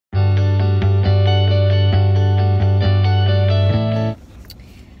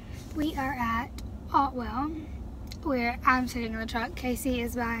here. I'm sitting in the truck. Casey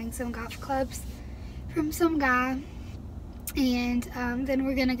is buying some golf clubs from some guy. And then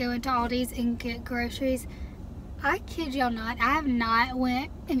we're going to go into Aldi's and get groceries. I kid y'all not, I have not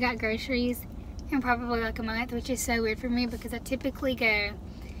went and got groceries in probably like a month, which is so weird for me because I typically go,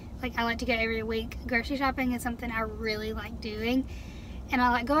 like I like to go every week. Grocery shopping is something I really like doing. And I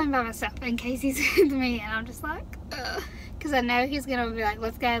like going by myself, and Casey's with me, and I'm just like, ugh. Because I know he's going to be like,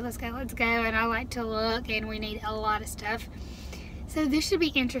 let's go, let's go, let's go. And I like to look, and we need a lot of stuff. So this should be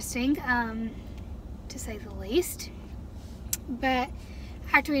interesting, to say the least. But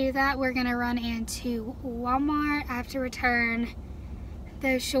after we do that, we're going to run into Walmart. I have to return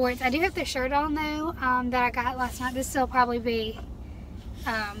those shorts. I do have the shirt on, though, that I got last night. This will probably be,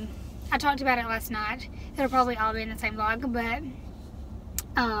 I talked about it last night. It'll probably all be in the same vlog, but,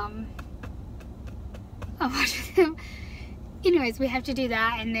 I'll watch them. Anyways, we have to do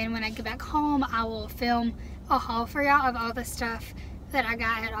that, and then when I get back home, I will film a haul for y'all of all the stuff that I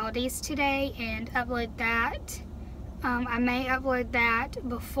got at Aldi's today and upload that. I may upload that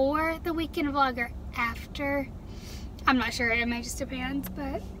before the weekend vlog or after. I'm not sure, it may just depend,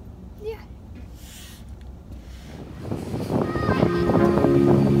 but yeah.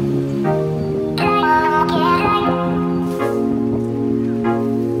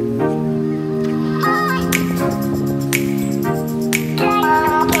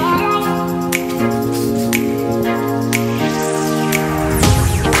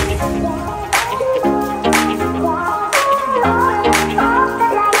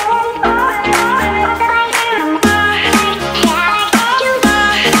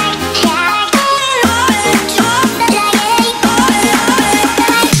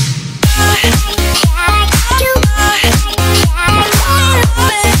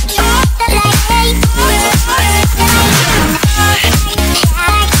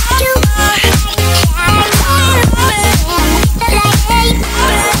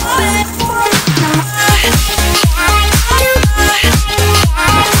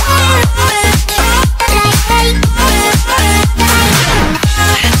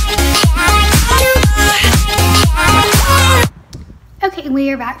 We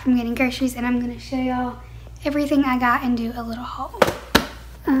are back from getting groceries, and I'm going to show y'all everything I got and do a little haul.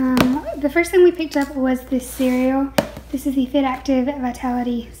 The first thing we picked up was this cereal. This is the Fit Active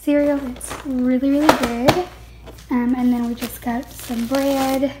Vitality cereal. It's really, really good. And then we just got some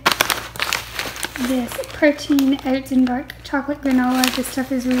bread. This protein oats and dark chocolate granola. This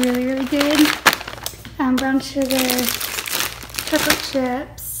stuff is really, really good. Brown sugar, chocolate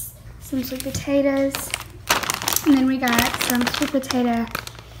chips, some sweet potatoes. And then we got some sweet potato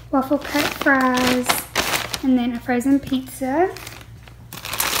waffle cut fries, and then a frozen pizza.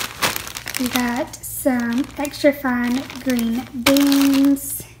 We got some extra fine green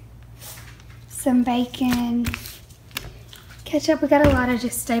beans, some bacon, ketchup. We got a lot of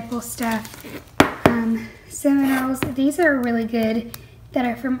just staple stuff. Cinnamon rolls. These are really good that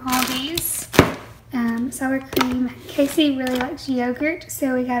are from Aldi's. Sour cream. Casey really likes yogurt,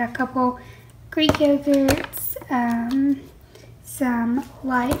 so we got a couple Greek yogurts. Some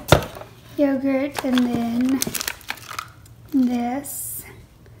light yogurt, and then this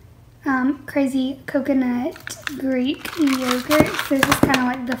crazy coconut Greek yogurt. So this is kind of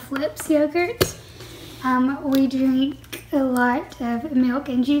like the Flips yogurt. We drink a lot of milk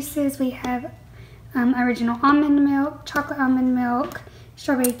and juices. We have original almond milk, chocolate almond milk,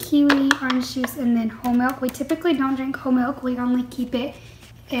 strawberry kiwi, orange juice, and then whole milk. We typically don't drink whole milk. We only keep it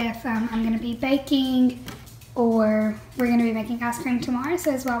if I'm going to be baking or we're going to be making ice cream tomorrow,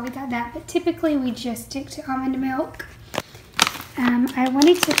 so that's why we got that. But typically we just stick to almond milk. I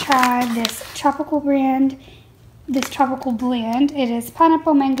wanted to try this tropical blend. It is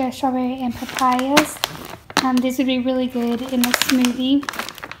pineapple, mango, strawberry, and papayas. This would be really good in a smoothie.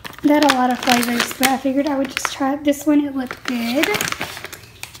 They had a lot of flavors, but I figured I would just try this one. It looked good.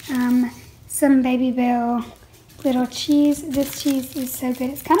 Some Baby Bell little cheese. This cheese is so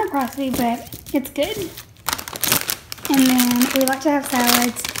good. It's kind of pricey, but it's good. And then we like to have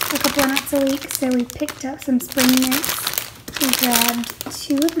salads a couple of nights a week, so we picked up some spring mix. We grabbed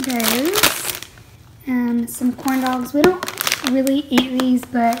 2 of those. Some corn dogs. We don't really eat these,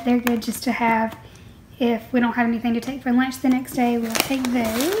 but they're good just to have if we don't have anything to take for lunch the next day. We'll take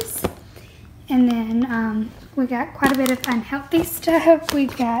those. And then we got quite a bit of unhealthy stuff.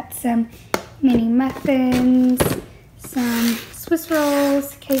 We've got some mini muffins, some Swiss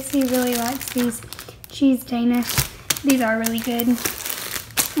rolls. Casey really likes these cheese Danish. These are really good.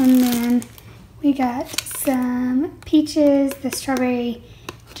 And then we got some peaches, the strawberry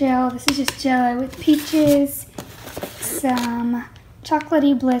gel. This is just Jello with peaches. Some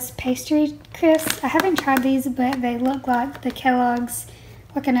Chocolatey Bliss Pastry Crisps. I haven't tried these, but they look like the Kellogg's,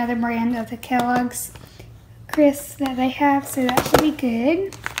 like another brand of the Kellogg's crisps that they have, so that should be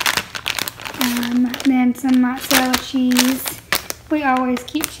good. Then some mozzarella cheese. We always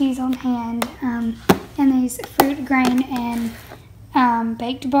keep cheese on hand. And these fruit grain and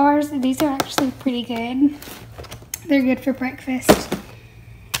baked bars. These are actually pretty good. They're good for breakfast.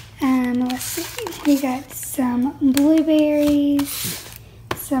 Let's see. We got some blueberries,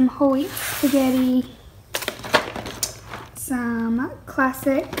 some whole wheat spaghetti, some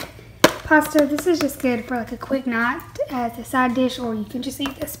classic pasta. This is just good for like a quick night as a side dish, or you can just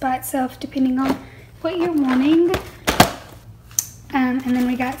eat this by itself depending on what you're wanting. And then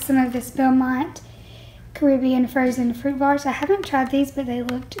we got some of this Belmont Caribbean frozen fruit bars. I haven't tried these, but they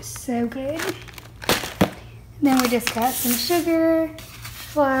looked so good. Then we just got some sugar,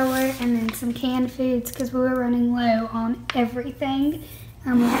 flour, and then some canned foods because we were running low on everything.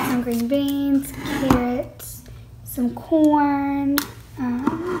 We got some green beans, carrots, some corn,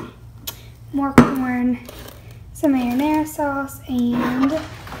 more corn, some marinara sauce, and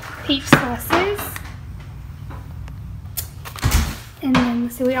peach slices. And then,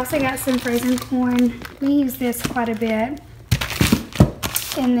 so we also got some frozen corn. We use this quite a bit.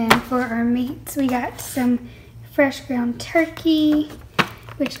 And then for our meats, we got some fresh ground turkey,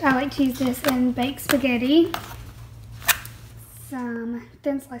 which I like to use this in baked spaghetti. Some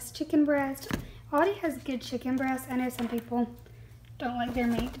thin sliced chicken breast. Aldi has good chicken breast. I know some people don't like their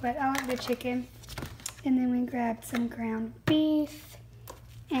meat, but I like the chicken. And then we grabbed some ground beef,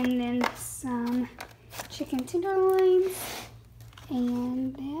 and then some chicken tenderloins,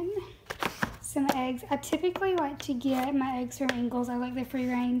 and then some eggs. I typically like to get my eggs from Ingles. I like the free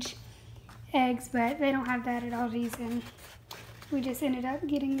range eggs, but they don't have that at Aldi's, and we just ended up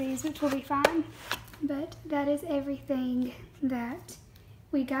getting these, which will be fine. But that is everything that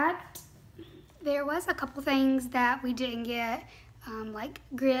we got. There was a couple things that we didn't get, like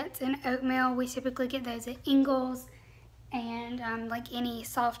grits and oatmeal. We typically get those at Ingles, and like any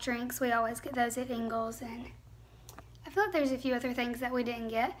soft drinks, we always get those at Ingles. And I feel like there's a few other things that we didn't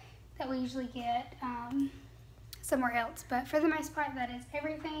get that we usually get somewhere else. But for the most part, that is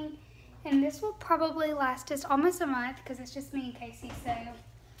everything. And this will probably last us almost a month because it's just me and Casey, so it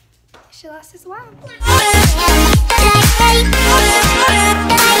should last us a while.